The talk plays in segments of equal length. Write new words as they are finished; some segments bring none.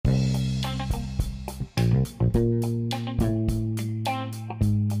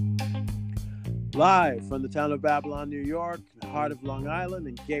Live from the town of Babylon, New York, the heart of Long Island,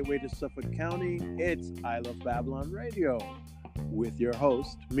 and gateway to Suffolk County, it's I Love Babylon Radio with your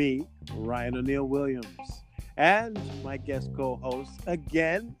host, me, Ryan O'Neill Williams, and my guest co-host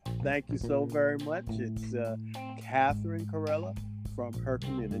again. Thank you so very much. It's Catherine Corella from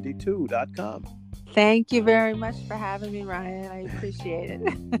hercommunity2.com. Thank you very much for having me, Ryan. I appreciate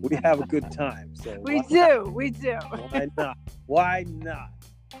it. We have a good time. So we do. Why not? Why not?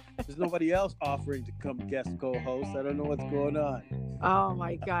 There's nobody else offering to come guest co-host. I don't know what's going on. Oh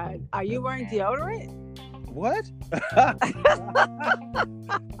my God. Are you wearing deodorant? What?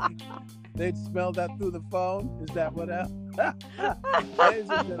 They'd smell that through the phone? Is that what happened? Ladies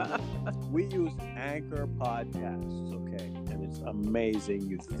and gentlemen, we use Anchor Podcasts, okay? And it's amazing.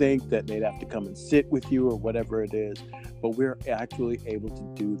 You think that they'd have to come and sit with you or whatever it is, but we're actually able to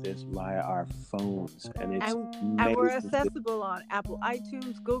do this via our phones. And it's amazing. And we're accessible on Apple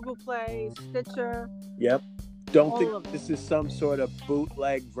iTunes, Google Play, Stitcher. Yep. Don't think this is some sort of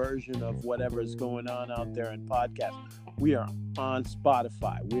bootleg version of whatever is going on out there in podcasts. We are on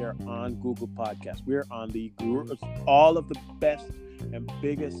Spotify. We are on Google Podcasts. We are on all of the best and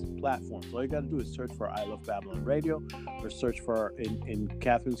biggest platforms. All you got to do is search for I Love Babylon Radio, or search for, in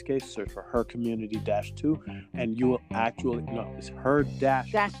Catherine's case, search for Her Community-2, and you will actually, it's Her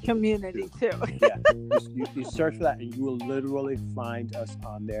dash Community too. Yeah, you search for that, and you will literally find us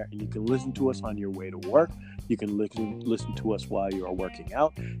on there, and you can listen to us on your way to work. You can listen to us while you're working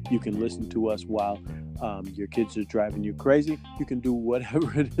out. You can listen to us while your kids are driving you crazy. You can do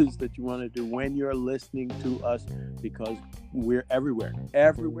whatever it is that you want to do when you're listening to us, because we're everywhere.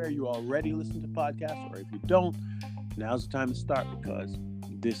 Everywhere you already listen to podcasts, or if you don't, now's the time to start, because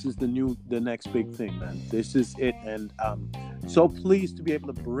this is the next big thing, man. This is it, and I'm so pleased to be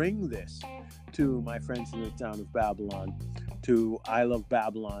able to bring this to my friends in the town of Babylon, to I Love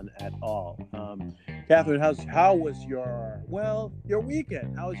Babylon at all. Catherine, how was your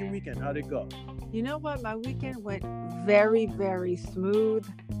weekend? How was your weekend? How'd it go? You know what? My weekend went very, very smooth.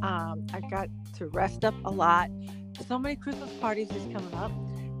 I got to rest up a lot. So many Christmas parties is coming up.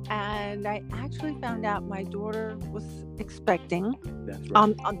 And I actually found out my daughter was expecting. That's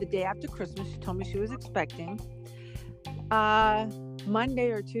right. On the day after Christmas. She told me she was expecting.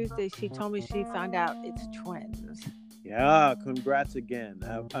 Monday or Tuesday, she told me she found out it's twins. Yeah, congrats again.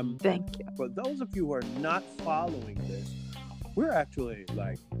 Thank you. For those of you who are not following this, we're actually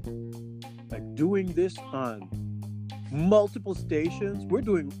like doing this on multiple stations. We're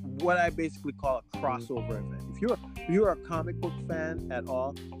doing what I basically call a crossover event. If you're a comic book fan at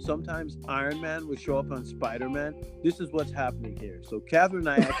all, sometimes Iron Man would show up on Spider-Man. This is what's happening here. So Catherine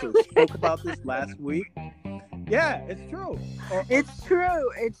and I actually spoke about this last week. Yeah, it's true. It's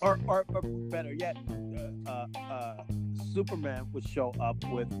true. Or better yet, Superman would show up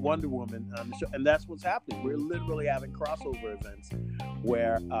with Wonder Woman on the show, and that's what's happening. We're literally having crossover events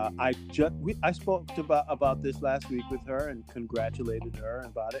where I spoke about this last week with her and congratulated her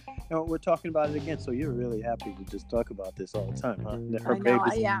about it, and we're talking about it again. So you're really happy to just talk about this all the time, huh? Her baby.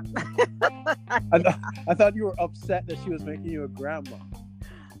 I am. I thought you were upset that she was making you a grandma.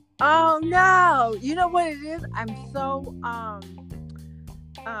 Oh no! You know what it is? I'm so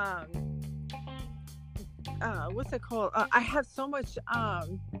what's it called? I have so much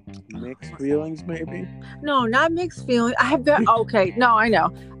mixed feelings, maybe. No, not mixed feelings. I have okay. No, I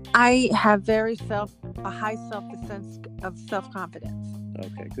know. I have a high sense of self-confidence.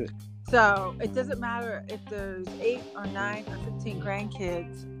 Okay, good. So it doesn't matter if there's 8 or 9 or 15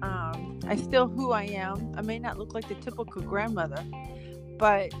 grandkids. I still who I am. I may not look like the typical grandmother,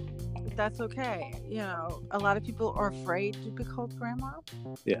 but that's okay. You know, a lot of people are afraid to be called grandma.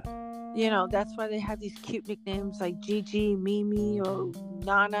 Yeah. You know, that's why they have these cute nicknames like Gigi, Mimi, or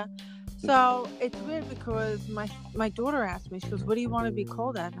Nana. So it's weird because my daughter asked me, she goes, what do you want to be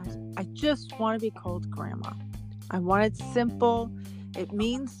called at? And I said, I just want to be called grandma. I want it simple. It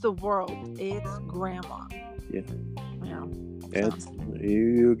means the world. It's grandma. Yeah. You know. It's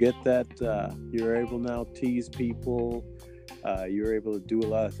you get that you're able now to tease people. You're able to do a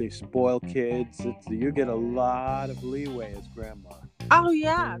lot of things, spoil kids. You get a lot of leeway as grandma. Oh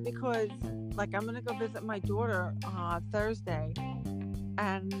yeah, because like I'm gonna go visit my daughter Thursday,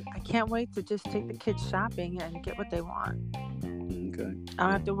 and I can't wait to just take the kids shopping and get what they want. Okay. I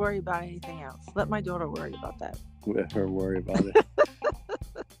don't have to worry about anything else. Let my daughter worry about that. Let her worry about it.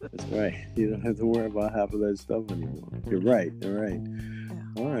 That's right. You don't have to worry about half of that stuff anymore. You're right. You're right.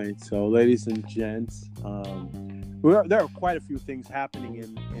 Yeah. All right. So, ladies and gents, there are quite a few things happening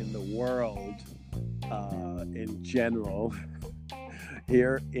in the world in general.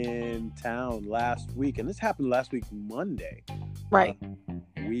 here in town last week, and this happened last week Monday. Right.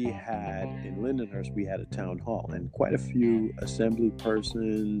 We had in Lindenhurst, we had a town hall, and quite a few assembly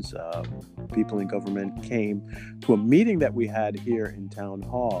persons, people in government came to a meeting that we had here in town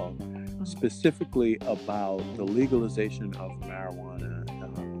hall, specifically about the legalization of marijuana.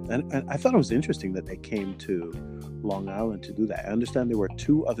 And I thought it was interesting that they came to Long Island to do that. I understand there were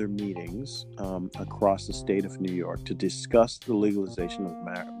 2 other meetings across the state of New York to discuss the legalization of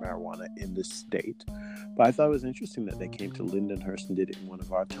marijuana in the state. But I thought it was interesting that they came to Lindenhurst and did it in one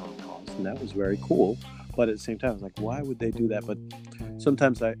of our town halls, and that was very cool. But at the same time, I was like, why would they do that? But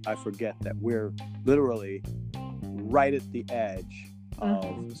sometimes I forget that we're literally right at the edge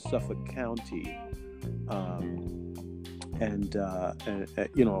of Suffolk County.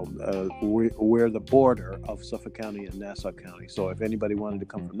 We're the border of Suffolk County and Nassau County. So if anybody wanted to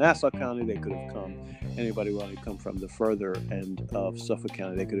come from Nassau County, they could have come. Anybody wanted to come from the further end of Suffolk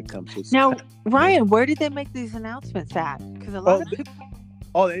County, they could have come to. Now, Ryan, where did they make these announcements at? Because a lot of people.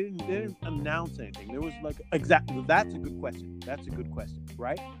 They didn't announce anything. There was exactly. That's a good question.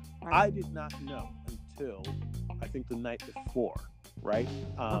 Right? I did not know until I think the night before. Right?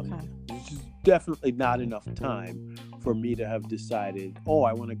 Which is definitely not enough time for me to have decided,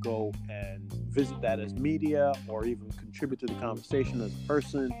 I want to go and visit that as media or even contribute to the conversation as a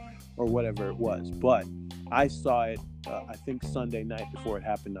person or whatever it was. But I saw it, I think Sunday night before it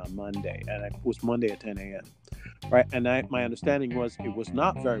happened on Monday, and it was Monday at 10 a.m. Right? And my understanding was it was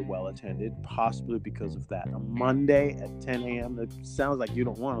not very well attended, possibly because of that. A Monday at 10 a.m., it sounds like you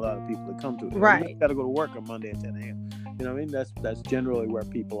don't want a lot of people to come to it. Right. You got to go to work on Monday at 10 a.m. You know what I mean? That's generally where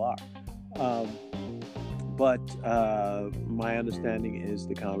people are. But my understanding is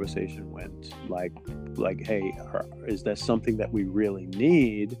the conversation went like, hey, is that something that we really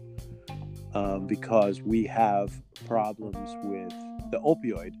need? Because we have problems with the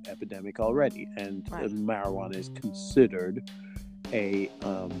opioid epidemic already, and marijuana is considered a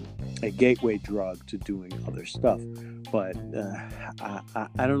gateway drug to doing other stuff. But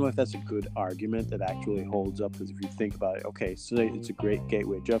I don't know if that's a good argument that actually holds up, because if you think about it, okay, so it's a great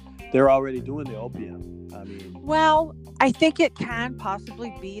gateway drug. They're already doing the opium. I mean, well, I think it can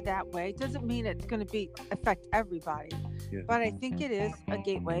possibly be that way. It doesn't mean it's going to affect everybody, but I think it is a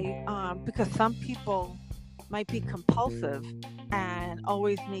gateway because some people might be compulsive and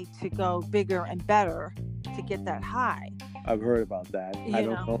always need to go bigger and better to get that high. I've heard about that. I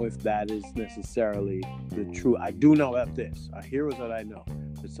don't know if that is necessarily the truth. I do know about this. Here is what I know.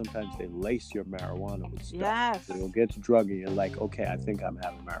 That sometimes they lace your marijuana with stuff. Yes. So you'll get you drug and you're like, okay, I think I'm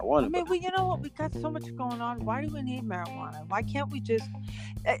having marijuana. I mean, well, you know what? We got so much going on. Why do we need marijuana? Why can't we just...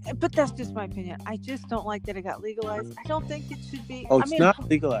 But that's just my opinion. I just don't like that it got legalized. I don't think it should be... It's not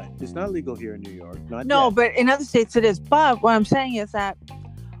legalized. It's not legal here in New York. Not yet. But in other states it is. But what I'm saying is that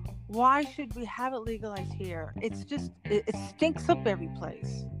why should we have it legalized here? It's just, it stinks up every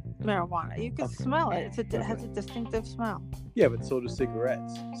place. Marijuana. You can smell it. It has a distinctive smell. Yeah, but so do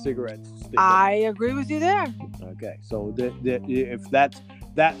cigarettes. Cigarettes stink I agree with you there. Okay, so if that's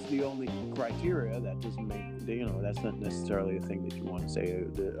the only criteria, that doesn't make, that's not necessarily a thing that you want to say,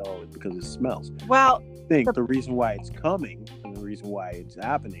 because it smells. Well, I think the reason why it's coming and the reason why it's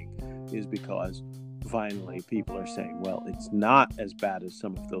happening is because finally people are saying, well, it's not as bad as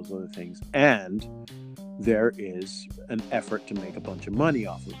some of those other things, and there is an effort to make a bunch of money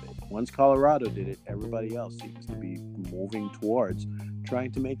off of it. Once Colorado did it, everybody else seems to be moving towards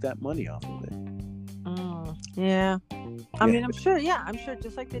trying to make that money off of it. Yeah. I mean, I'm sure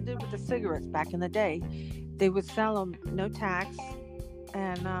just like they did with the cigarettes back in the day, they would sell them no tax.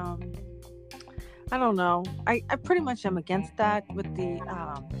 And I don't know. I pretty much am against that with the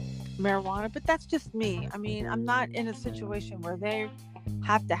marijuana, but that's just me. I mean, I'm not in a situation where they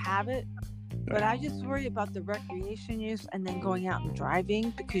have to have it, but I just worry about the recreation use and then going out and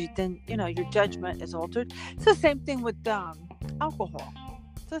driving, because then, your judgment is altered. It's the same thing with alcohol.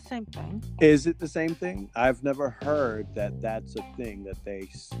 It's the same thing. Is it the same thing? I've never heard that that's a thing, that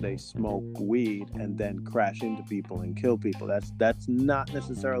they smoke weed and then crash into people and kill people. That's not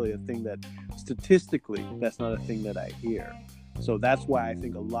necessarily a thing that, statistically, that's not a thing that I hear. So that's why I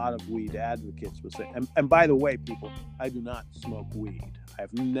think a lot of weed advocates would say, and by the way, people, I do not smoke weed.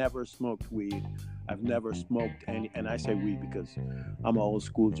 I've never smoked weed. I've never smoked any, and I say weed because I'm an old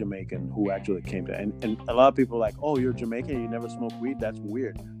school Jamaican who actually came to, and a lot of people are like, oh, you're Jamaican and you never smoke weed? That's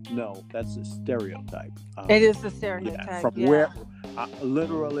weird. No, that's a stereotype. It is a stereotype. Where,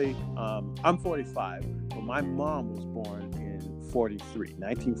 literally, I'm 45, but my mom was born in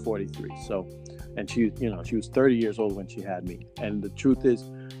 1943. So, and she was 30 years old when she had me. And the truth is,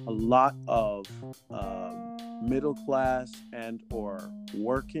 a lot of middle class and or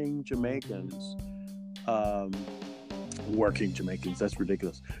working Jamaicans, that's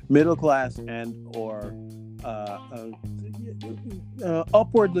ridiculous. Middle class and or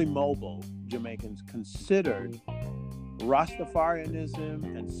upwardly mobile Jamaicans considered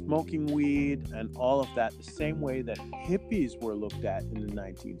Rastafarianism and smoking weed and all of that the same way that hippies were looked at in the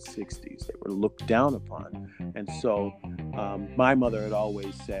 1960s. They were looked down upon. And so my mother had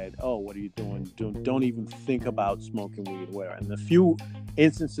always said, oh, what are you doing? Don't even think about smoking weed or whatever. And the few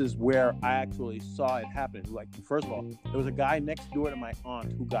instances where I actually saw it happen, like, first of all, there was a guy next door to my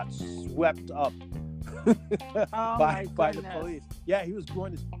aunt who got swept up by the police. Yeah, he was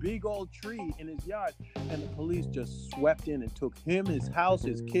growing this big old tree in his yard, and the police just swept in and took him, his house,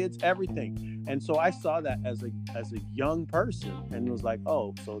 his kids, everything. And so I saw that as a young person, and was like,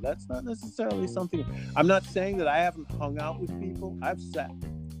 oh, so that's not necessarily something. I'm not saying that I haven't hung out with people. I've sat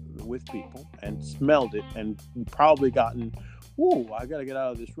with people and smelled it and probably gotten, ooh, I gotta get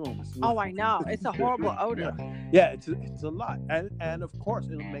out of this room. Oh, I know. It's a horrible odor. Yeah, it's a lot. And of course,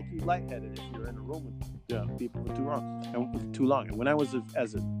 it'll make you lightheaded if you're in a room with people for too long. And when I was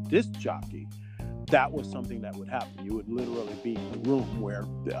as a disc jockey, that was something that would happen. You would literally be in a room where,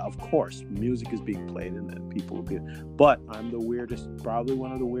 of course, music is being played and then people will be. But I'm the weirdest, probably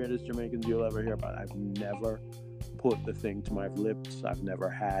one of the weirdest Jamaicans you'll ever hear about. I've never put the thing to my lips. I've never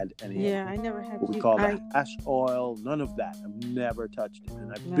had any. Yeah, I never had. What we call that hash oil. None of that. I've never touched it,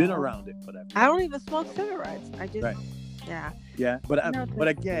 and I've been around it, but I don't even smoke cigarettes. I just. Right. Yeah. But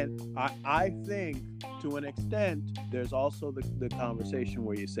again, I think to an extent, there's also the conversation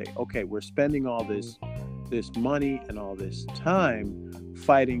where you say, okay, we're spending all this money and all this time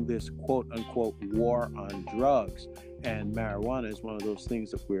fighting this quote unquote war on drugs. And marijuana is one of those things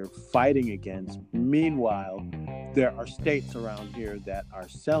that we're fighting against. Meanwhile, there are states around here that are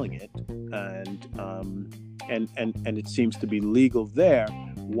selling it, and it seems to be legal there.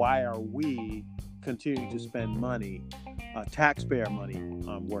 Why are we continuing to spend money, taxpayer money,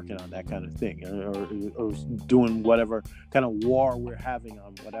 working on that kind of thing, or doing whatever kind of war we're having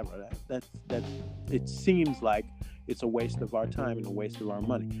on whatever? That it seems like it's a waste of our time and a waste of our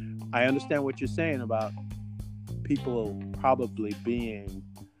money. I understand what you're saying about people probably being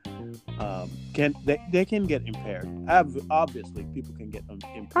they can get impaired. Obviously, people can get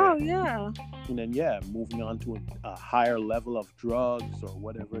impaired. Oh yeah. And then moving on to a higher level of drugs or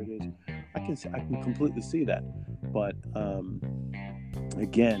whatever it is, I can completely see that. But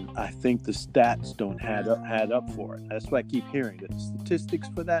again, I think the stats don't add up for it. That's why I keep hearing that the statistics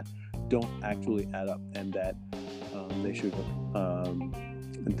for that don't actually add up, and that they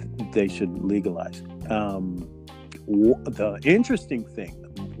should legalize. The interesting thing,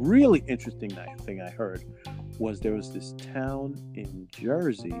 really interesting thing I heard was there was this town in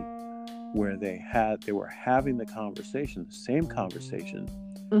Jersey where they were having the same conversation,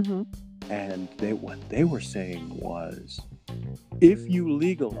 mm-hmm. and what they were saying was, if you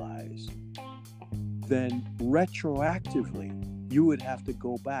legalize, then retroactively you would have to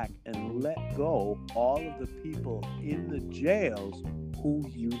go back and let go all of the people in the jails who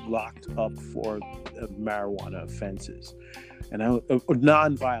you locked up for marijuana offenses, and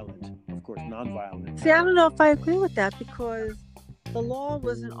non-violent, of course, non-violent. See, I don't know if I agree with that, because the law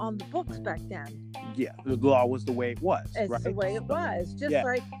wasn't on the books back then. Yeah, the law was the way it was. It's right? the way it was. Just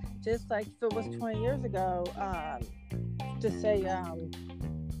like if it was 20 years ago, to say,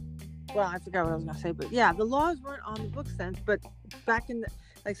 well, I forgot what I was going to say, but yeah, the laws weren't on the books then. But back in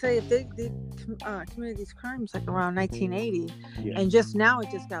like, say, if they committed these crimes like around 1980, and just now it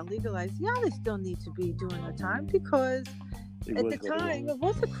just got legalized, they still need to be doing their time, because at the time it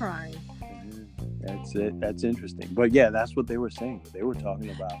was a crime. That's it. That's interesting. But yeah, that's what they were saying. They were talking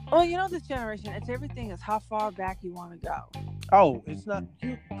about. Oh, this generation, it's everything is how far back you want to go. Oh, it's not.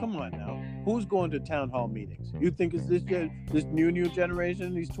 Come on now. Who's going to town hall meetings? You think it's this new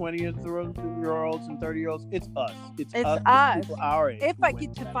generation, these 20-year-olds and 30-years-olds? It's us. It's us. People our age. If I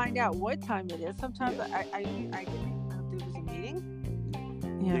get to find out what time it is, sometimes I didn't know there was a meeting.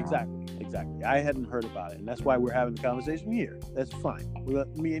 Yeah. Exactly. I hadn't heard about it, and that's why we're having the conversation here. That's fine. We'll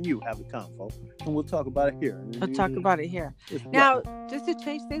let me and you have the convo, and we'll talk about it here. We'll talk about it here. Now, just to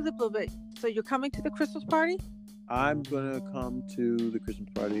change things up a little bit, so you're coming to the Christmas party? I'm gonna come to the Christmas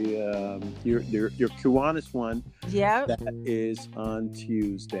party. Your Kiwanis one. Yeah. That is on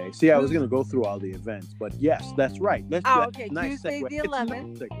Tuesday. See, I was gonna go through all the events, but yes, that's right. Okay. Nice Tuesday segue. the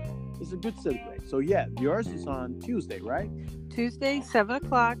 11th. It's a good segue. So yeah, yours is on Tuesday, right? Tuesday, 7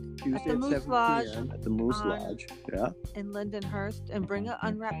 o'clock at the Moose Lodge. At the Moose Lodge, yeah. In Lindenhurst, and bring an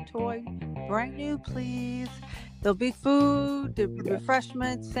unwrapped toy, brand new, please. There'll be food, there'll be Yeah.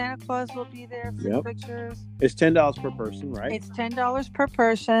 refreshments. Santa Claus will be there for Yep. pictures. It's $10 per person, right? It's $10 per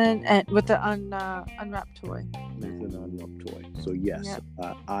person, and with the unwrapped toy. With an unwrapped toy. So yes, Yep.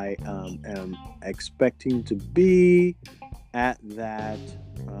 I am expecting to be at that.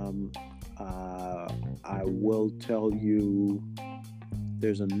 I will tell you,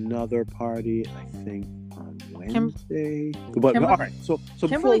 there's another party, I think, on Wednesday. But all right, so before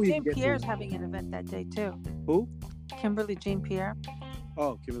Kimberly we Jean get Pierre to is having an event that day too. who? Kimberly Jean Pierre.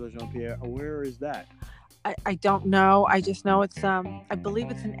 Oh, Kimberly Jean Pierre. Where is that? I don't know. I just know it's I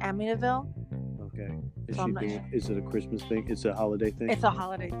believe it's in Amityville. Okay. So I'm not Is it a Christmas thing? It's a holiday thing? It's a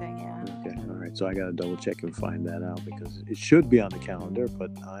holiday thing, yeah. Okay, all right. So I got to double check and find that out because it should be on the calendar,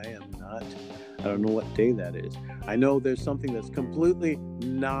 but I am not. I don't know what day that is. I know there's something that's completely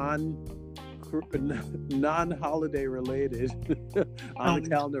non-holiday related on the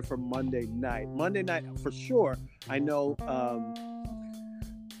calendar for Monday night. Monday night for sure. I know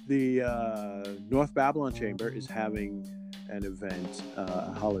the North Babylon Chamber is having an event,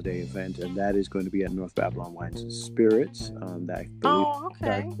 a holiday event, and that is going to be at North Babylon Wines and Spirits. That I believe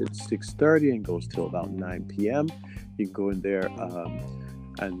okay. starts at 6:30 and goes till about 9 p.m. You can go in there,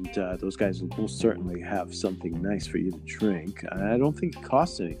 and those guys will most certainly have something nice for you to drink. I don't think it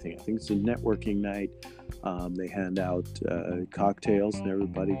costs anything. I think it's a networking night. They hand out cocktails, and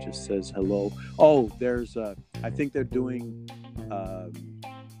everybody just says hello. Oh, there's I think they're doing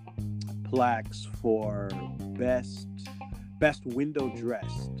plaques for best window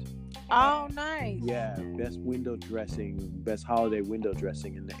dressed. Oh, nice. Yeah, best window dressing, best holiday window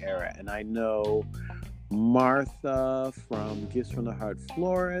dressing in the era. And I know Martha from Gifts from the Heart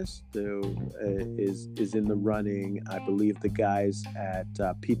Florist is in the running. I believe the guys at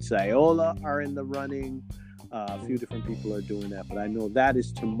Pizzaiola are in the running. A few different people are doing that, but I know that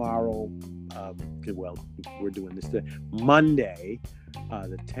is tomorrow. Well, we're doing this Monday,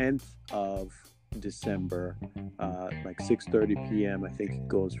 the 10th of December, like 6:30 p.m. I think it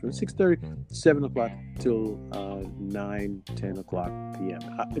goes from 6:30, 7 o'clock till 9, 10 o'clock p.m.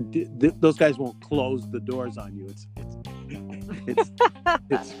 Those guys won't close the doors on you.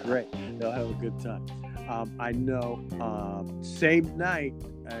 It's great. They'll have a good time. I know same night,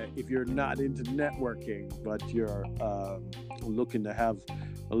 if you're not into networking, but you're looking to have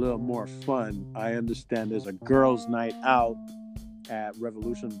a little more fun, I understand there's a girls' night out at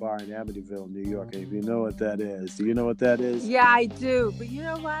Revolution Bar in Amityville, New York. And if you know what that is, do you know what that is? Yeah, I do. But you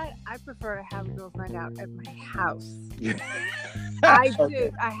know what? I prefer to have a girls' night out at my house. I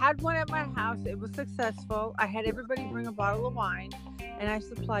do. I had one at my house. It was successful. I had everybody bring a bottle of wine, and I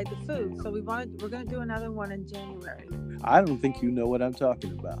supplied the food. So we're going to do another one in January. I don't think you know what I'm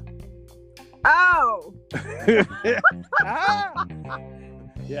talking about. Oh.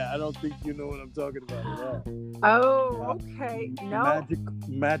 Yeah, I don't think you know what I'm talking about at all. Oh, okay. No.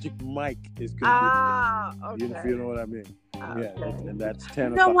 Magic Mike is going to be there. Okay. You know what I mean? Okay. Yeah, and that's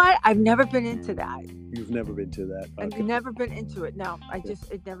 10 You know what? I've never been into that. You've never been to that? Okay. I've never been into it. No,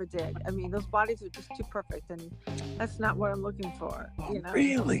 it never did. I mean, those bodies are just too perfect, and that's not what I'm looking for. Oh, you know?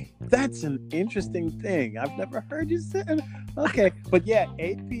 Really? That's an interesting thing. I've never heard you say it. Okay, but yeah,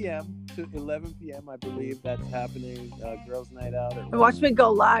 8 p.m. to 11 p.m. I believe that's happening. Girls' Night Out. Watch me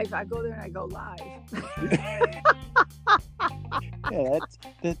go live. I go there and I go live. Yeah,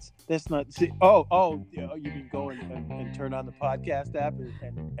 that's not. See, you can go and turn on the podcast app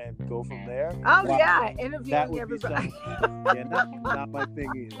and go from there. Oh yeah, interviewing everybody. Yeah, not my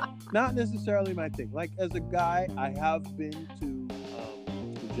thing either. Not necessarily my thing. Like as a guy, I have been to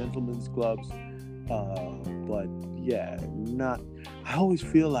gentlemen's clubs, but yeah, not. I always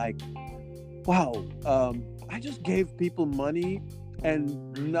feel like, wow, I just gave people money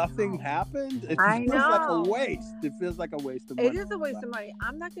and nothing happened. It feels like a waste. It feels like a waste of money. It is a waste of money.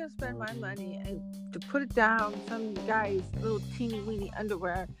 I'm not going to spend my money and to put it down some guy's little teeny weeny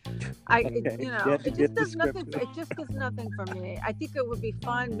underwear. It just does nothing. It just does nothing for me. I think it would be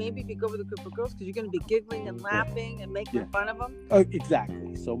fun. Maybe if you go with a group of girls, because you're going to be giggling and laughing and making fun of them. Oh,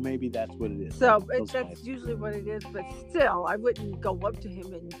 exactly. So maybe that's what it is. So that's usually what it is. But still, I wouldn't go up to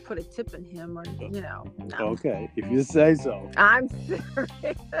him and put a tip in him, or No. Okay, if you say so. I'm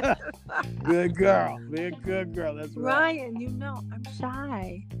serious. Good girl. Be a good girl. That's right. Ryan, I'm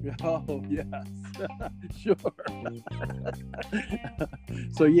shy. Oh, yes. Sure.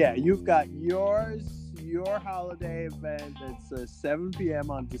 So, yeah, you've got your holiday event. It's 7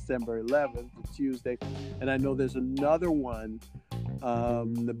 p.m. on December 11th, Tuesday. And I know there's another one,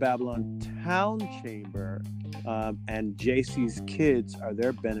 the Babylon Town Chamber, and JC's Kids are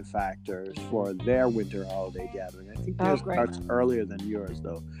their benefactors for their winter holiday gathering. I think theirs starts earlier than yours,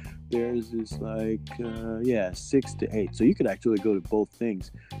 though. theirs is like 6 to 8. So you could actually go to both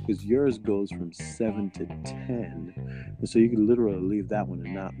things because yours goes from 7 to 10, and so you could literally leave that one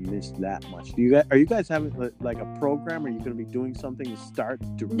and not miss that much. Are you guys having like a program? Are you going to be doing something to start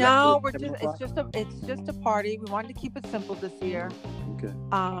directly? No, it's just a party. We wanted to keep it simple this year. Okay.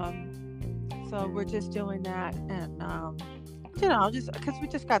 So we're just doing that, and just because we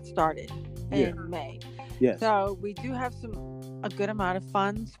just got started in May. Yes. So we do have a good amount of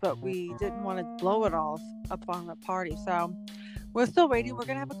funds, but we didn't want to blow it all up on the party. So we're still waiting. We're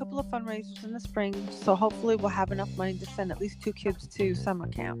going to have a couple of fundraisers in the spring. So hopefully we'll have enough money to send at least 2 kids to summer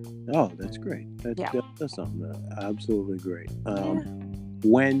camp. Oh, that's great. That's something absolutely great.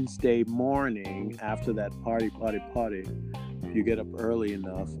 Wednesday morning after that party, you get up early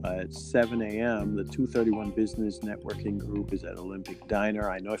enough at 7 a.m. The 231 Business Networking Group is at Olympic Diner.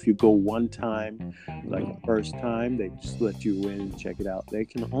 I know if you go one time, like the first time, they just let you in and check it out. They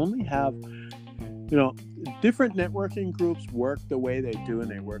can only have, different networking groups work the way they do,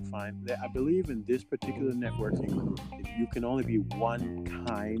 and they work fine. I believe in this particular networking group, you can only be one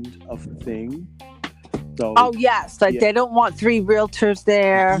kind of thing. So, they don't want 3 realtors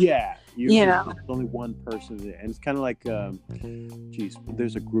there. Yeah. There's only one person there, and it's kind of like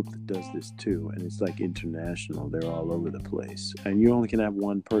there's a group that does this too, and it's like international. They're all over the place, and you only can have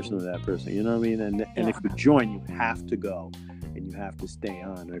one person of that person, you know what I mean? And if you join, you have to go and you have to stay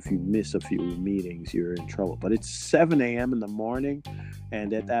on, or if you miss a few meetings, you're in trouble. But it's 7 a.m. in the morning,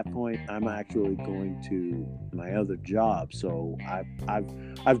 and at that point I'm actually going to my other job, so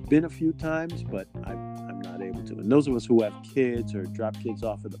I've been a few times, but I'm not able to. And those of us who have kids or drop kids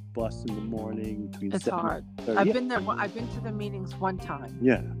off at the bus in the morning between it's hard. I've been there. I've been to the meetings one time.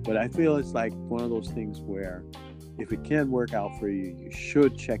 Yeah, but I feel it's like one of those things where if it can work out for you, you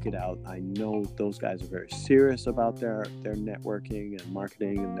should check it out. I know those guys are very serious about their networking and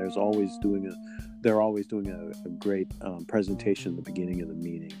marketing, and they're always doing a great presentation at the beginning of the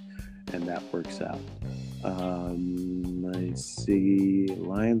meeting, and that works out. I see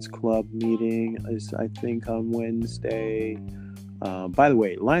Lions Club meeting is, I think, on Wednesday. By the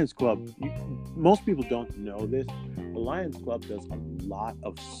way, Lions Club, most people don't know this. The Lions Club does a lot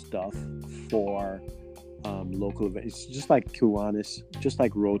of stuff for local events. It's just like Kiwanis, just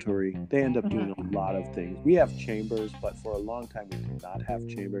like Rotary. They end up doing a lot of things. We have chambers, but for a long time we did not have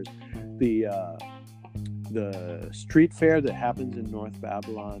chambers. The street fair that happens in North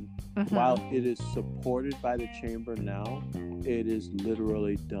Babylon, while it is supported by the chamber now, it is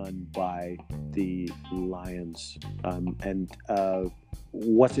literally done by the Lions. And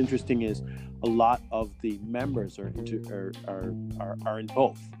what's interesting is a lot of the members are in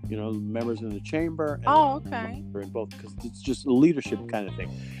both. Members in the chamber. And are in both, because it's just a leadership kind of thing.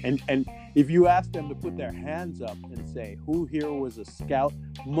 And if you ask them to put their hands up and say who here was a scout,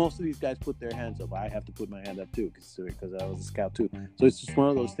 most of these guys put their hands up. I have to put my hand up too because I was a scout too. So it's just one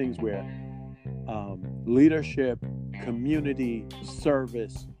of those things where leadership, community,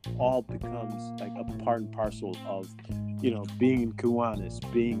 service all becomes like a part and parcel of being in Kiwanis,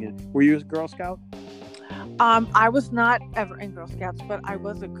 were you a Girl Scout? I was not ever in Girl Scouts, but I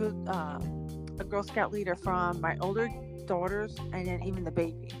was a good a Girl Scout leader from my older daughters and then even the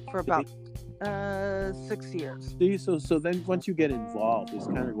baby for about 6 years. See, so then once you get involved, it's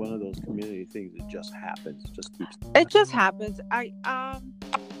kind of one of those community things that just happens. It just happens.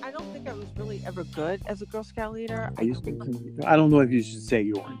 I don't think I was really ever good as a Girl Scout leader. I don't know if you should say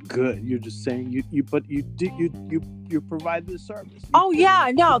you weren't good. You're just saying you provide the service.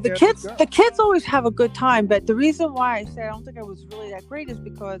 The kids always have a good time. But the reason why I say I don't think I was really that great is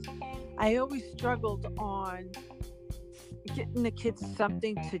because I always struggled on getting the kids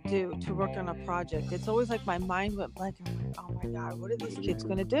something to do, to work on a project. It's always like my mind went blank. I'm like, oh my God, what are these kids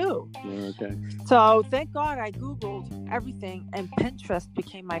going to do? Okay. So thank God I Googled everything, and Pinterest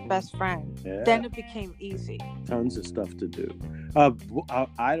became my best friend. Yeah. Then it became easy. Tons of stuff to do.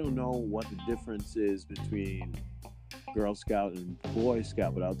 I don't know what the difference is between Girl Scout and Boy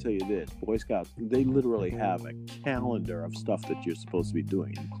Scout, but I'll tell you this: Boy Scouts, they literally have a calendar of stuff that you're supposed to be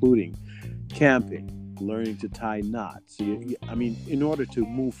doing, including camping, learning to tie knots. In order to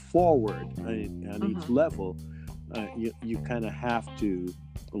move forward on each level, you kind of have to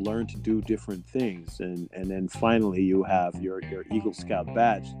learn to do different things, and then finally you have your Eagle Scout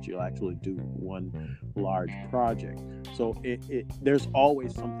badge that you'll actually do one large project. So there's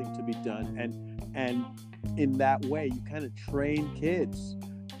always something to be done, and in that way you kind of train kids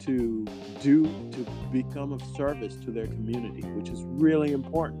to become of service to their community, which is really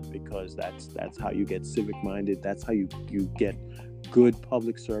important, because that's how you get civic minded. That's how you get good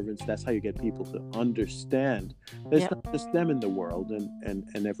public servants. That's how you get people to understand there's Yep. not just them in the world,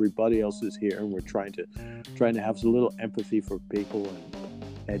 and everybody else is here, and we're trying to have a little empathy for people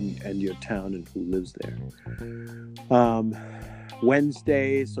and your town and who lives there.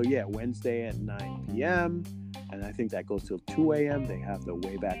 Wednesday, so yeah, Wednesday at 9 p.m. and I think that goes till 2 a.m. They have the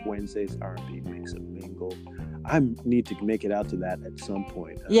Way Back Wednesdays, R&B Mix and Mingle. I need to make it out to that at some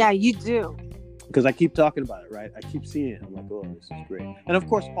point. Yeah, you do. Because I keep talking about it, right? I keep seeing it. I'm like, oh, this is great. And of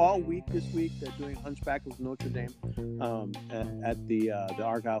course, all week this week, they're doing Hunchback of Notre Dame at the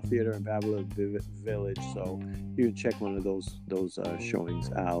Argyle Theater in Babylon Village. So you can check one of those showings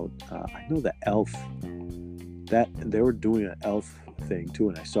out. I know the Elf, that they were doing an Elf thing too,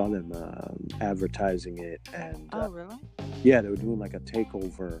 and I saw them advertising it. And Oh, really? yeah, they were doing like a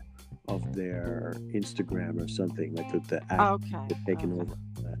takeover of their Instagram or something, like the act Okay. taking Okay. over.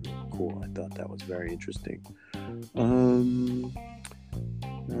 Cool. I thought that was very interesting.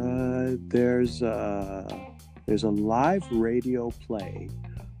 There's a live radio play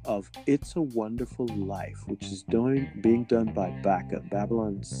of "It's a Wonderful Life," which is being done by BACA,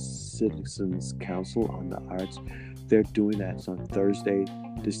 Babylon Citizens Council on the Arts. They're doing that. It's on Thursday,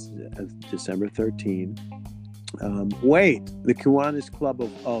 December 13. The Kiwanis Club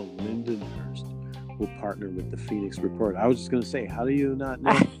of Lindenhurst will partner with the Phoenix Report. I was just going to say, how do you not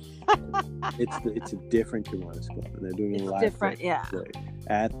know? It's a different Kiwanis Club, and they're doing a live different, yeah. play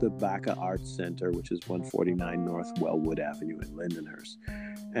at the BACA Arts Center, which is 149 North Wellwood Avenue in Lindenhurst.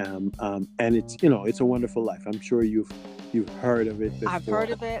 And it's a wonderful life. I'm sure you've heard of it before. I've heard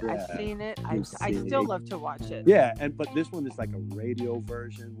of it. Yeah. I've seen it. You've I seen still it. love to watch it. Yeah, but this one is like a radio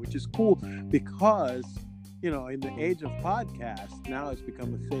version, which is cool because, in the age of podcasts, now it's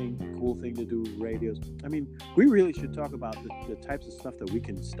become a cool thing to do with radios. I mean, we really should talk about the types of stuff that we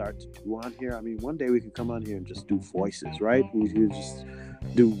can start to do on here. I mean, one day we could come on here and just do voices, right? We could just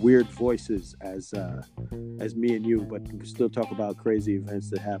do weird voices as me and you, but we can still talk about crazy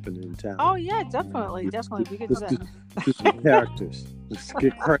events that happen in town. Oh yeah, definitely. We could do that. Just some characters. Just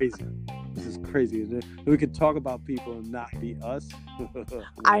get crazy. This is crazy, isn't it? We could talk about people and not be us.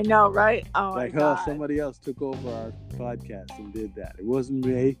 I know, right? Oh Like, my God. somebody else took over our podcast and did that. It wasn't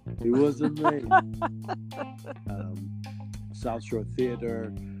me. It wasn't me. South Shore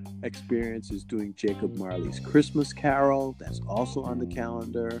Theater Experience is doing Jacob Marley's Christmas Carol. That's also on the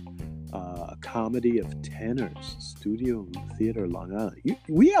calendar. A comedy of tenors, Studio Theater Long Island.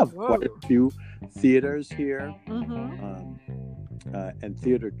 We have quite a few theaters here. Mm-hmm. And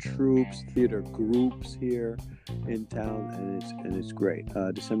theater troops, theater groups here in town, and it's great.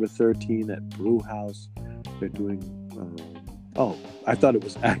 December 13 at Brew House, they're doing. I thought it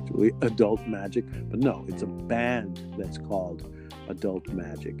was actually Adult Magic, but no, it's a band that's called Adult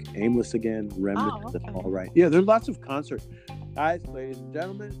Magic. Aimless Again, Remnant, okay. All Right. Yeah, there are lots of concerts, guys, ladies and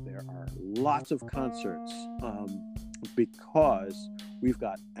gentlemen. There are lots of concerts because we've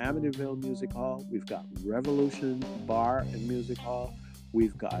got Amityville Music Hall, we've got Revolution Bar and Music Hall,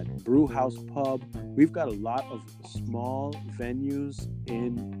 we've got Brew House Pub, we've got a lot of small venues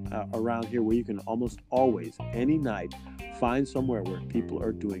in around here where you can almost always, any night, find somewhere where people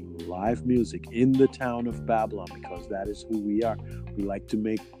are doing live music in the town of Babylon, because that is who we are. We like to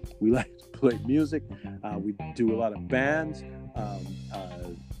play music. We do a lot of bands,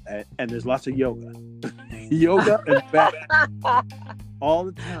 and there's lots of yoga. Yoga and band all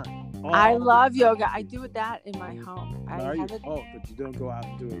the time. I love yoga. I do that in my home. But you don't go out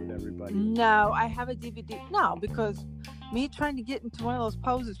and do it with everybody. No, I have a DVD. No, because me trying to get into one of those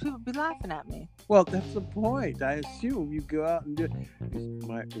poses, people be laughing at me. Well, that's the point. I assume you go out and do it.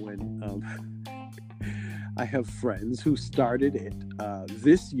 I have friends who started it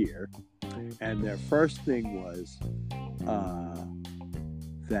this year, and their first thing was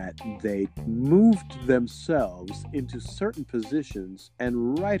that they moved themselves into certain positions,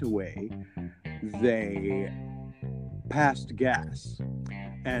 and right away they passed gas.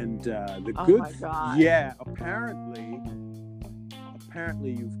 And my God. yeah, apparently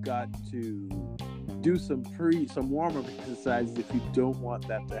you've got to do some warm-up exercises if you don't want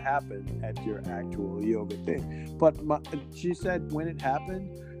that to happen at your actual yoga thing. But she said when it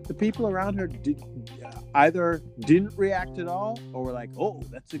happened, the people around her either didn't react at all or were like, oh,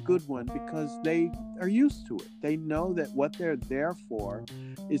 that's a good one, because they are used to it. They know that what they're there for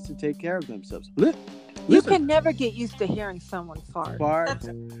is to take care of themselves. You can never get used to hearing someone fart.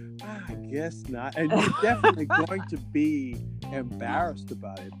 I guess not. And you're definitely going to be embarrassed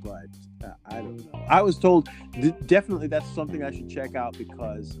about it, but I don't know. I was told definitely that's something I should check out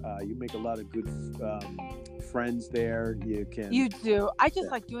because you make a lot of good friends there. You do. I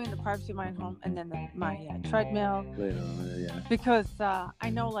just like doing the privacy of my home and then my treadmill. Because I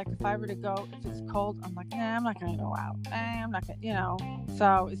know, like, if I were to go, if it's cold, I'm like, nah, I'm not going to go out. I'm not going to,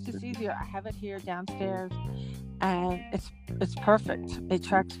 so it's just easier. I have it here downstairs, and it's perfect. It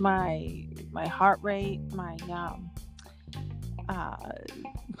tracks my heart rate, my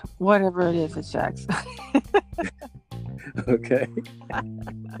whatever it is, it checks. Okay.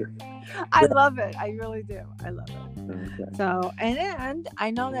 I love it. I really do. I love it. Okay. So, and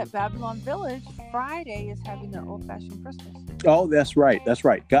I know that Babylon Village Friday is having their old-fashioned Christmas. Oh, that's right. That's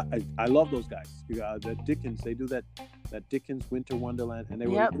right. I love those guys. The Dickens, they do that Dickens Winter Wonderland, and they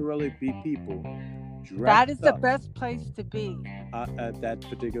will literally be people dressed That is the up best place to be. at that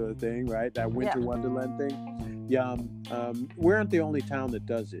particular thing, right? That Winter Wonderland thing. Yeah. We aren't the only town that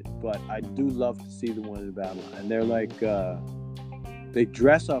does it, but I do love to see the one in Babylon. And they're like, they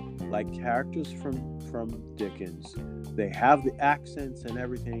dress up like characters from Dickens. They have the accents and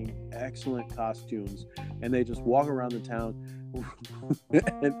everything, excellent costumes, and they just walk around the town.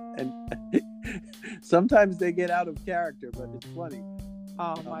 and sometimes they get out of character, but it's funny.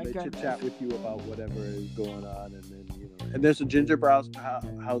 Oh my they goodness. chit chat with you about whatever is going on, and then and there's a gingerbread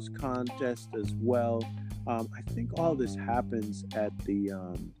house contest as well. I think all this happens at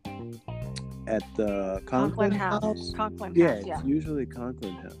the Conklin House. Conklin Yeah, House, it's usually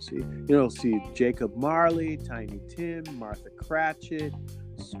Conklin House. You'll see Jacob Marley, Tiny Tim, Martha Cratchit,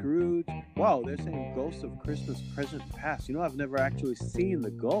 Scrooge. Wow, they're saying Ghosts of Christmas Present and Past. Have never actually seen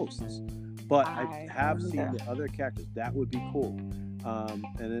the ghosts, but I have seen the other characters. That would be cool. And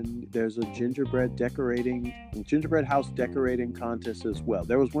then there's a gingerbread house decorating contest as well.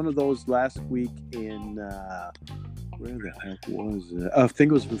 There was one of those last week in where the heck was it? I think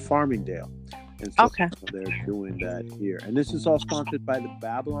it was in Farmingdale. And so they're doing that here. And this is all sponsored by the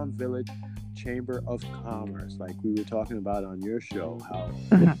Babylon Village Chamber of Commerce, like we were talking about on your show,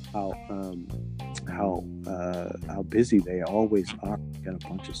 how busy they always are. Got a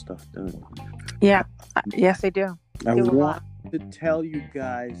bunch of stuff done. Yeah. Yes, they do. I want to tell you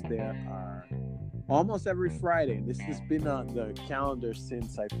guys there are almost every Friday, and this has been on the calendar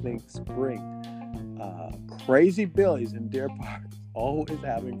since I think spring. Crazy Billy's in Deer Park always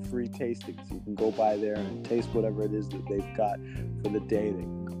having free tastings. You can go by there and taste whatever it is that they've got for the day. They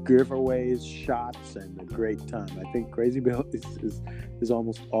giveaways, shots, and a great time. I think Crazy Billy's is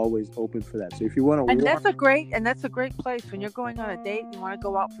almost always open for that. So if you want to, that's a great place when you're going on a date. You want to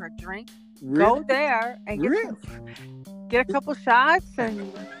go out for a drink. Really? Go there and get a couple shots and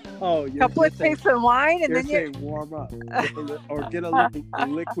a couple of tastes of wine, and then you warm up or get a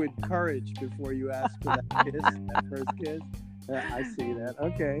liquid courage before you ask for that first kiss. I see that.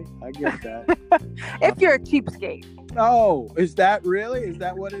 Okay, I get that. If you're a cheapskate. Oh, is that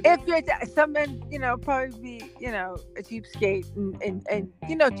what it is? If you're someone, probably be, a cheapskate, and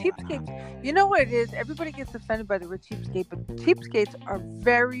cheapskates. You know what it is? Everybody gets offended by the word cheapskate, but cheapskates are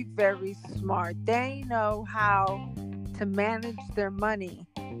very, very smart. They know how to manage their money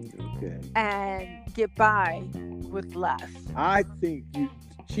and get by with less. I think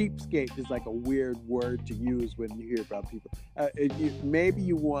cheapskate is like a weird word to use when you hear about people. Maybe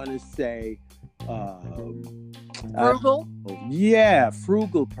you want to say frugal.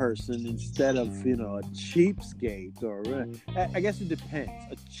 Frugal person instead of a cheapskate. Or I guess it depends.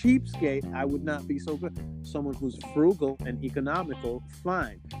 A cheapskate, I would not be so good. Someone who's frugal and economical,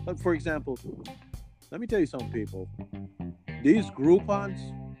 fine. But for example, let me tell you something, people. These Groupons.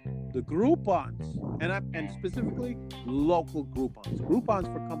 The Groupons, and specifically local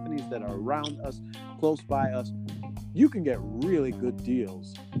Groupons for companies that are around us, close by us. You can get really good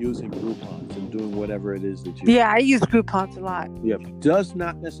deals using Groupons and doing whatever it is that you. Yeah, I use Groupons a lot. Yeah, does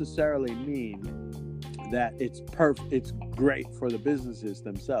not necessarily mean that it's perfect. It's great for the businesses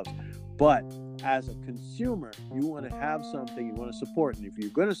themselves, but as a consumer, you want to have something you want to support, and if you're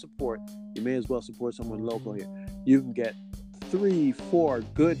going to support, you may as well support someone local here. You can get 3-4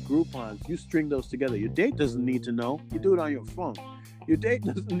 good Groupons. You string those together. Your date doesn't need to know. You do it on your phone. Your date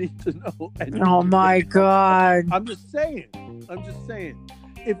doesn't need to know. Oh my God. I'm just saying.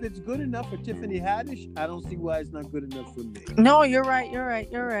 If it's good enough for Tiffany Haddish, I don't see why it's not good enough for me. No, you're right. All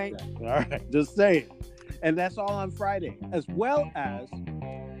right. Just saying. And that's all on Friday, as well as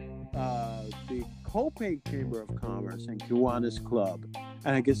the Copiague Chamber of Commerce and Kiwanis Club.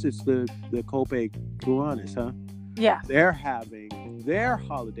 And I guess it's the Copiague Kiwanis, huh? Yeah. They're having their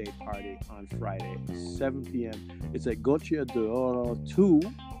holiday party on Friday, 7 p.m. It's at Gotia de Oro 2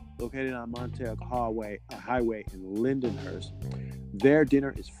 located on Montauk Highway in Lindenhurst. Their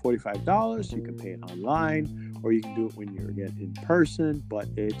dinner is $45. You can pay it online, or you can do it when you're again in person. But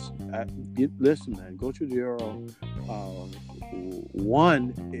it's listen, man, Gochu de Oro.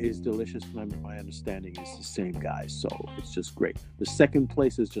 One is delicious. My understanding is the same guy, so it's just great. The second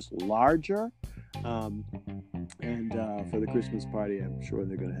place is just larger, and for the Christmas party, I'm sure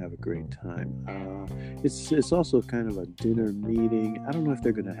they're going to have a great time. It's also kind of a dinner meeting. I don't know if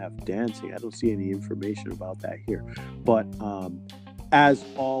they're going to have dancing. I don't see any information about that here, but as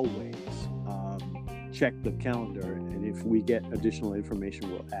always, check the calendar, and if we get additional information,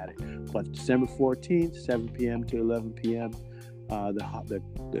 we'll add it. But December 14th, 7 p.m. to 11 p.m.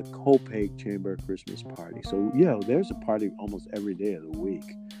 The Copake Chamber Christmas party. So yeah, there's a party almost every day of the week.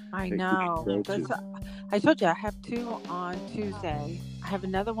 I know. I told you I have 2 on Tuesday. I have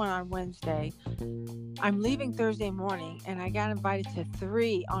another one on Wednesday. I'm leaving Thursday morning, and I got invited to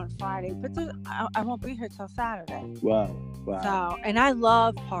 3 on Friday, but I won't be here till Saturday. Wow. So, and I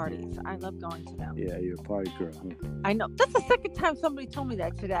love parties. I love going to them. Yeah, you're a party girl, huh? I know. That's the second time somebody told me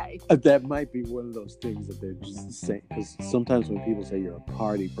that today. That might be one of those things that they're just saying, because sometimes when people say you're a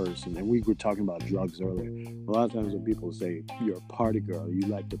party person, and we were talking about drugs earlier, a lot of times when people say you're a party girl, you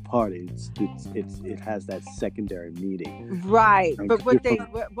like to party, it has that secondary meaning. Right. But when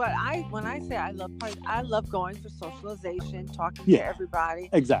I say I love parties, I love going for socialization, talking to everybody.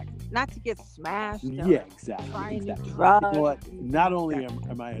 Exactly. Not to get smashed. Yeah, exactly. Trying new drugs. You know what? Not only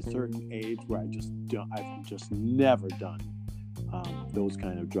am I a certain age where I've just never done those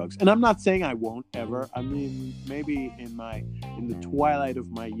kind of drugs, and I'm not saying I won't ever. I mean, maybe in the twilight of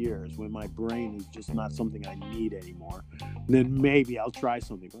my years, when my brain is just not something I need anymore, then maybe I'll try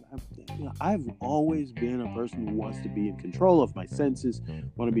something. But I've always been a person who wants to be in control of my senses,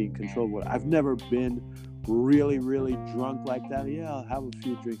 want to be in control of what I've never been really, really drunk like that. Yeah, I'll have a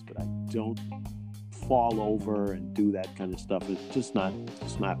few drinks, but I don't fall over and do that kind of stuff. It's just not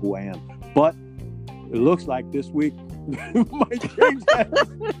who I am. But it looks like this week might change that.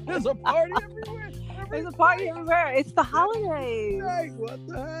 There's a party everywhere. There's a party everywhere. It's the holidays. Right. What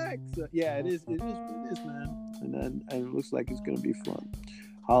the heck? So, yeah, it is, man. And it looks like it's gonna be fun.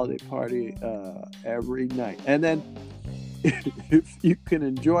 Holiday party every night. And then if you can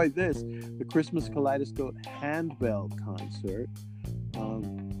enjoy this, the Christmas Kaleidoscope Handbell concert.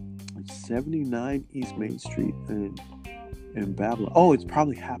 79 East Main Street in Babylon. Oh, it's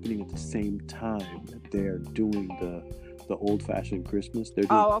probably happening at the same time that they're doing the old-fashioned Christmas. They're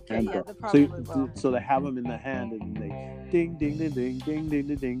doing okay, yeah, they probably will. So they have them in the hand, and they ding, ding, ding, ding, ding, ding,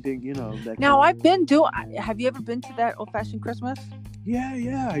 ding, ding, ding. You know. Now have you ever been to that old-fashioned Christmas?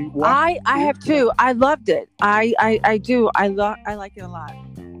 Yeah. I have too. I loved it. I do. I like it a lot.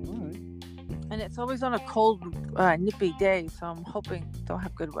 And it's always on a cold, nippy day, so I'm hoping they'll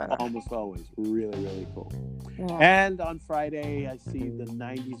have good weather. Almost always. Really, really cool. Yeah. And on Friday, I see the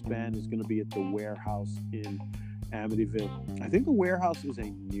 90s band is going to be at the Warehouse in Amityville. I think the Warehouse is a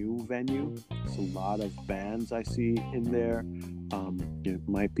new venue. It's a lot of bands I see in there. It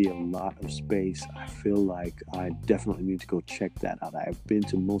might be a lot of space. I feel like I definitely need to go check that out. I've been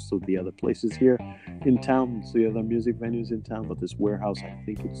to most of the other places here in town, the other music venues in town, but this Warehouse, I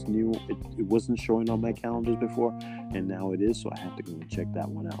think it's new. It wasn't showing on my calendars before, and now it is, so I have to go and check that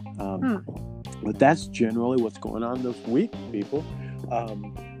one out. But that's generally what's going on this week, people.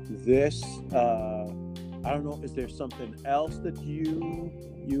 I don't know, is there something else that you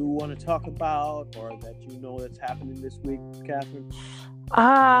want to talk about, or that you know that's happening this week, Catherine?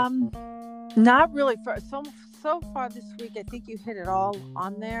 Not really. So far this week, I think you hit it all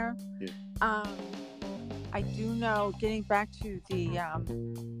on there. Yeah. I do know, getting back to the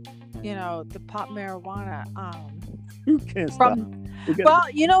the pot marijuana. You can't stop. Well,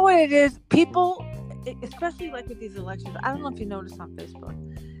 you know what it is? People, especially like with these elections, I don't know if you noticed on Facebook,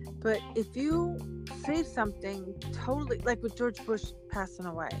 but if you say something totally, like with George Bush passing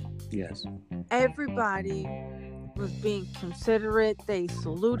away. Yes. Everybody was being considerate. They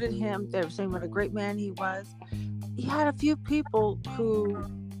saluted him. They were saying what a great man he was. He had a few people who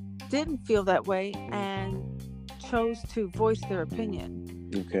didn't feel that way and chose to voice their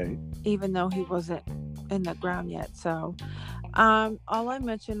opinion. Okay. Even though he wasn't in the ground yet. So all I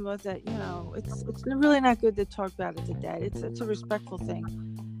mentioned was that, it's really not good to talk bad of the dead. It's a respectful thing.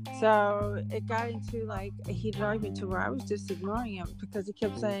 So it got into like a heated argument to where I was just ignoring him because he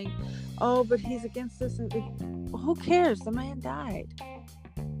kept saying, "Oh, but he's against this." And who cares? The man died.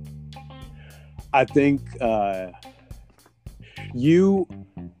 I think you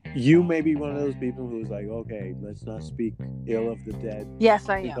You may be one of those people who's like, okay, let's not speak ill of the dead. Yes,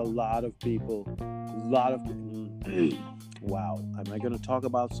 I I think am. a lot of people, wow, am I going to talk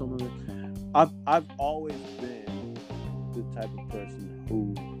about some of it? I've always been the type of person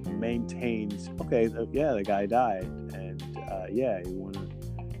who maintains, okay, yeah, the guy died, and yeah,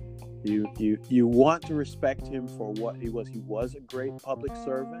 you want to respect him for what he was. He was a great public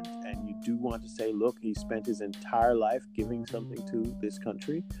servant, and you do want to say, look, he spent his entire life giving something to this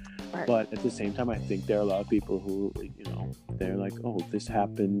country. Right. But at the same time, I think there are a lot of people who, they're like, oh, this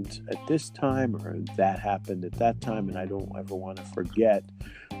happened at this time, or that happened at that time, and I don't ever want to forget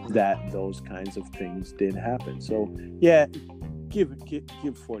that those kinds of things did happen. So yeah, give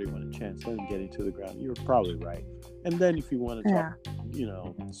 41 a chance. Let him get into the ground. You're probably right. And then if you want to talk,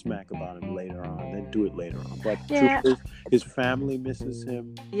 smack about him later on, then do it later on. But truth is, his family misses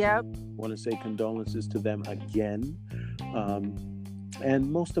him. Yep. Want to say condolences to them again.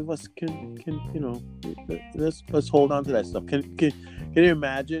 And most of us can let's hold on to that stuff. Can you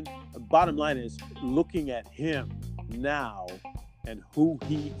imagine? The bottom line is, looking at him now and who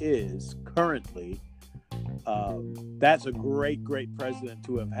he is currently. That's a great president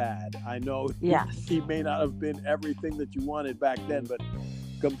to have had. I know he may not have been everything that you wanted back then, but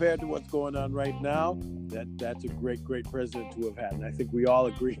compared to what's going on right now, that's a great president to have had. And I think we all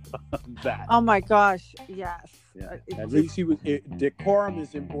agree on that. Oh my gosh, yes. Yeah. At least decorum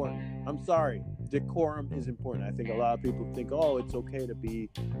is important. I'm sorry. Decorum is important. I think a lot of people think, oh, it's okay to be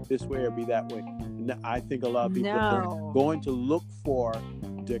this way or be that way. And I think a lot of people are going to look for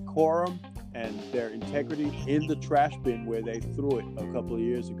decorum and their integrity in the trash bin where they threw it a couple of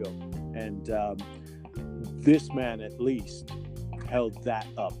years ago. And this man at least held that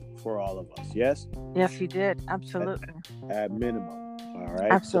up for all of us. Yes? Yes, he did. Absolutely. At minimum. All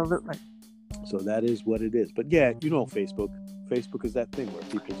right? Absolutely. So that is what it is. But yeah, Facebook. Facebook is that thing where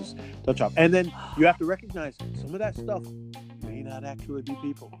people just touch off. And then you have to recognize some of that stuff may not actually be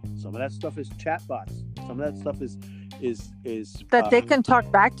people. Some of that stuff is chatbots. Some of that stuff is that they can talk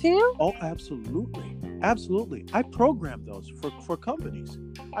back to you. Oh, absolutely. I program those for companies.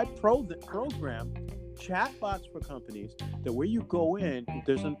 I program chatbots for companies that where you go in,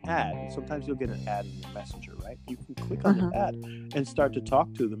 there's an ad, and sometimes you'll get an ad in your messenger, right? You can click on the ad and start to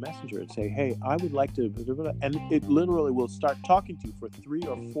talk to the messenger and say, hey, I would like to, and it literally will start talking to you for 3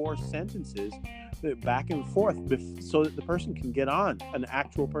 or 4 sentences back and forth so that the person can get on, an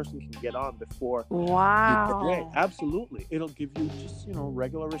actual person can get on before. Wow. Absolutely. It'll give you just,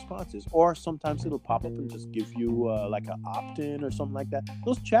 regular responses, or sometimes it'll pop up and just give you like an opt-in or something like that.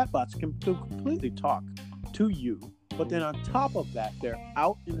 Those chatbots can completely talk to you, but then on top of that, they're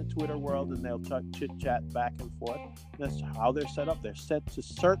out in the Twitter world and they'll chit-chat back and forth. That's how they're set up. They're set to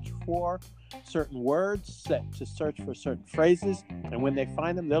search for certain words, set to search for certain phrases, and when they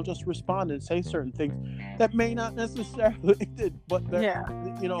find them, they'll just respond and say certain things that may not necessarily, but they're,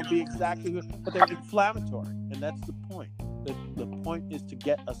 be exactly, but they're inflammatory, and that's the point. The point is to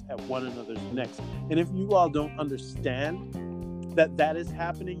get us at one another's necks. And if you all don't understand that is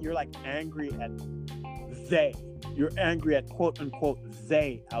happening, you're like angry at they. You're angry at quote unquote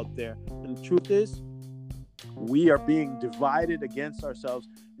they out there. And the truth is, we are being divided against ourselves.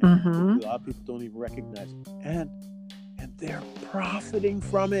 And a lot of people don't even recognize it. And they're profiting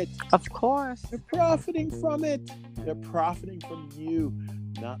from it. Of course. They're profiting from it. They're profiting from you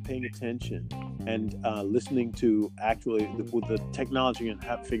not paying attention and listening to actually the technology and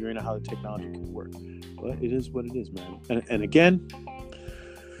figuring out how the technology can work. But it is what it is, man. And again,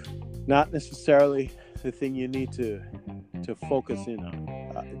 not necessarily the thing you need to focus in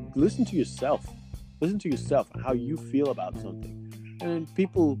on. Listen to yourself. Listen to yourself and how you feel about something. And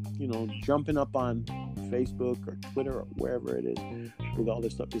people, jumping up on Facebook or Twitter or wherever it is with all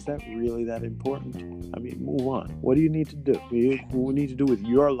this stuff, is that really that important? I mean, move on. What do you need to do? What do you need to do with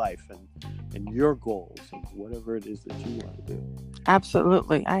your life and your goals and whatever it is that you want to do?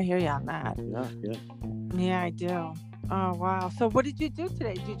 Absolutely. I hear you on that. Yeah. Yeah, I do. Oh, wow. So what did you do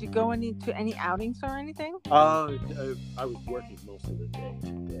today? Did you go to any outings or anything? I was working most of the day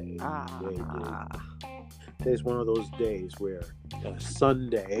today. Today's one of those days where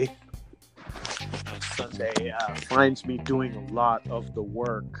Sunday finds me doing a lot of the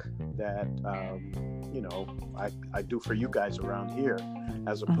work that, I do for you guys around here,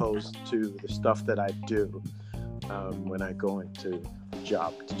 as opposed to the stuff that I do when I go into the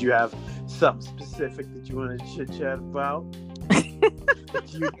job. Did you have something specific that you want to chit-chat about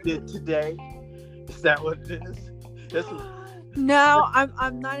that you did today? Is that what it is? No,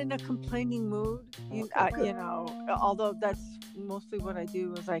 I'm not in a complaining mood. Although that's mostly what I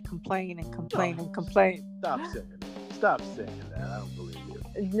do is I complain and complain and complain. Stop saying it. Stop saying that. I don't believe you.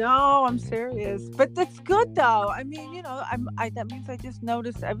 No, I'm serious. But that's good though. I mean, you know, that means I just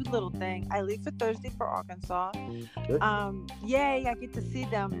notice every little thing. I leave for Thursday for Arkansas. Good. Yay, I get to see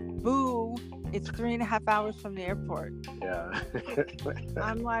them. Boo. It's 3.5 hours from the airport. Yeah.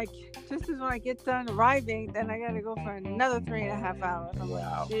 I'm like, just as when I get done arriving, then I gotta go for another 3.5 hours. I'm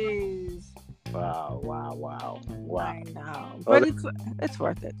Wow. like, jeez. Wow. I know. But it's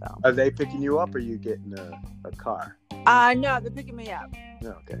worth it though. Are they picking you up or are you getting a car? No, they're picking me up.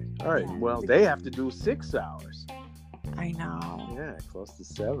 Okay. All right. Yeah. Well, they have to do 6 hours. I know. Yeah, close to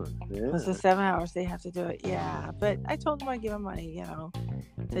 7. Yeah. Close to 7 hours they have to do it. Yeah. But I told them I'd give them money, you know,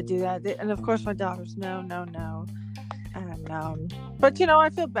 to do that. And of course my daughter's no. And but you know, I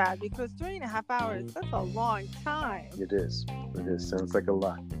feel bad because 3.5 hours, that's a long time. It is. Sounds like a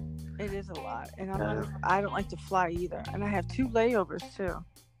lot. It is a lot. And I don't like to fly either. And I have 2 layovers too.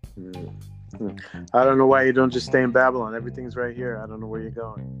 I don't know why you don't just stay in Babylon. Everything's right here. I don't know where you're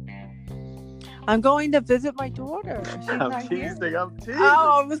going. I'm going to visit my daughter. She's I'm teasing.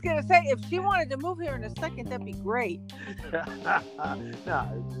 Oh, I was going to say, if she wanted to move here in a second, that'd be great. Nah,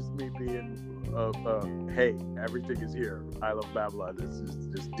 it's just me being, hey, everything is here. I love Babylon.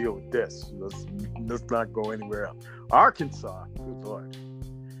 Just deal with this. Let's not go anywhere else. Arkansas, good Lord.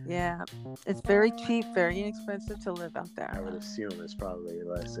 Yeah, it's very cheap, very inexpensive to live out there. I would assume it's probably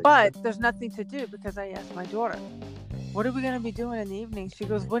less. But there's nothing to do because I asked my daughter, what are we going to be doing in the evening? She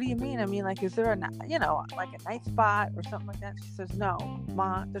goes, what do you mean? I mean, like, is there like a night spot or something like that? She says, no,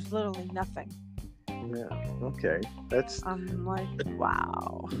 Ma, there's literally nothing. Yeah, okay. I'm like,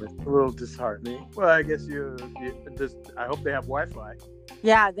 wow. It's a little disheartening. Well, I guess I hope they have Wi-Fi.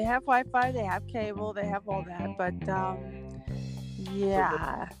 Yeah, they have Wi-Fi, they have cable, they have all that, but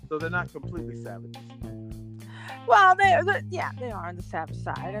yeah. So they're not completely savages. Well, they are on the savage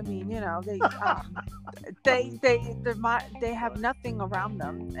side. I mean, you know, they have nothing around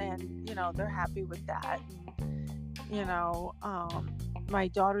them, and you know they're happy with that. And, you know, my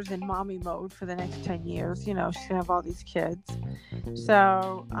daughter's in mommy mode for the next 10 years. You know, she's gonna have all these kids.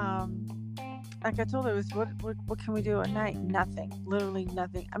 So, like I told her, what can we do at night? Nothing, literally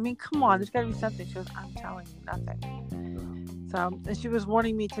nothing. I mean, come on, there's got to be something. She goes, I'm telling you, nothing. So, and she was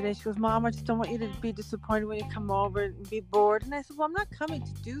warning me today. She goes, Mom, I just don't want you to be disappointed when you come over and be bored. And I said, well, I'm not coming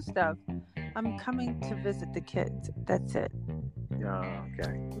to do stuff. I'm coming to visit the kids. That's it. Yeah,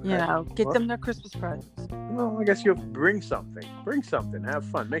 okay. You know, get them their Christmas presents. Well, I guess you'll bring something. Have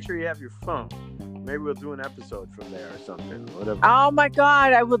fun. Make sure you have your phone. Maybe we'll do an episode from there or something. Whatever. Oh my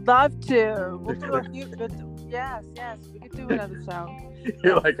God, I would love to. We'll do a few. Yes, we could do another show.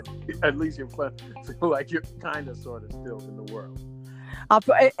 You're like, at least you're feel like you're kind of sort of still in the world.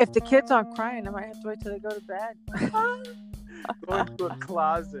 If the kids aren't crying, I might have to wait till they go to bed. Go into a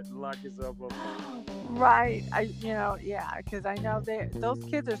closet and lock yourself up. Right. Because I know those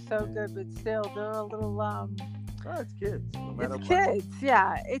kids are so good, but still they're a little it's kids. It's kids.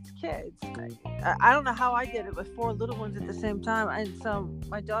 Yeah, it's kids. I don't know how I did it with 4 little ones at the same time, and so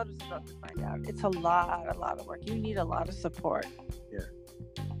my daughter's about to find out. It's a lot of work. You need a lot of support. Yeah.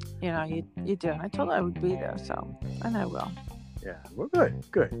 You know, you do. I told her I would be there, and I will. Yeah, well, good.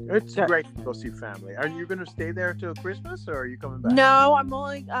 It's great to go see family. Are you going to stay there till Christmas, or are you coming back? No, I'm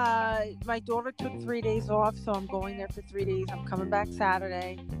only. My daughter took 3 days off, so I'm going there for 3 days. I'm coming back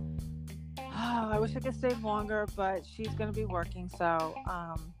Saturday. Oh, I wish I could stay longer, but she's going to be working, so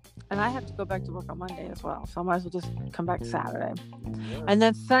and I have to go back to work on Monday as well, so I might as well just come back Saturday, and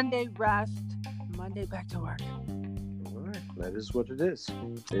then Sunday rest, Monday back to work. All right, that is what it is.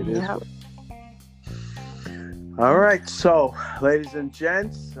 It is. All right, so ladies and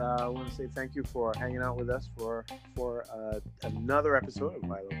gents, I want to say thank you for hanging out with us for another episode of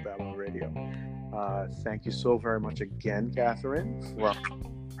My Little Babylon Radio. Thank you so very much again, Catherine. Well,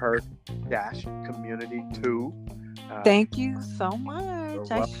 Her-Community 2. Thank you so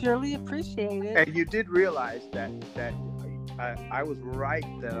much. I surely appreciate it. And you did realize that I was right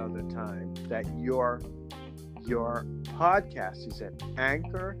that other time that your podcast is at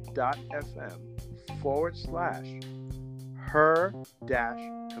anchor.fm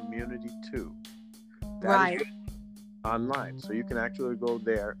 /her-community2. Right. Online, so you can actually go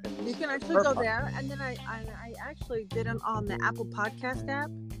there and you can actually go there, and then I actually did it on the Apple Podcast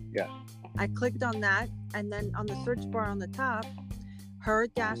app. Yeah. I clicked on that, and then on the search bar on the top,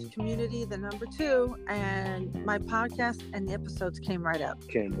 Her-community, the number 2, and my podcast and the episodes came right up.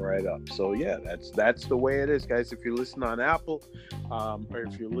 So yeah, that's the way it is, guys. If you listen on Apple, or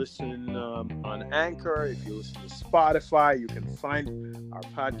if you listen on Anchor, if you listen to Spotify, you can find our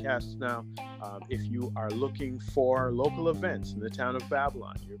podcasts now. If you are looking for local events in the town of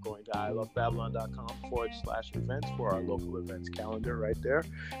Babylon, you're going to ilovebabylon.com/events for our local events calendar right there.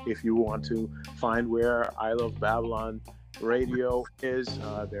 If you want to find where I Love Babylon radio is,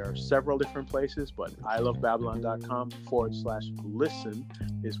 there are several different places, but ilovebabylon.com/listen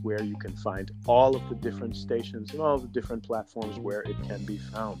is where you can find all of the different stations and all the different platforms where it can be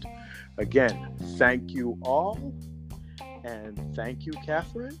found. Again, thank you all, and thank you,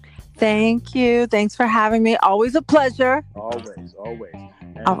 Catherine. Thank you. Thanks for having me. Always a pleasure. Always. And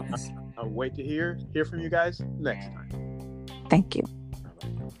Always. I'll wait to hear from you guys next time. Thank you.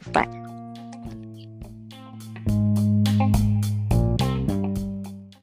 Bye-bye. Bye.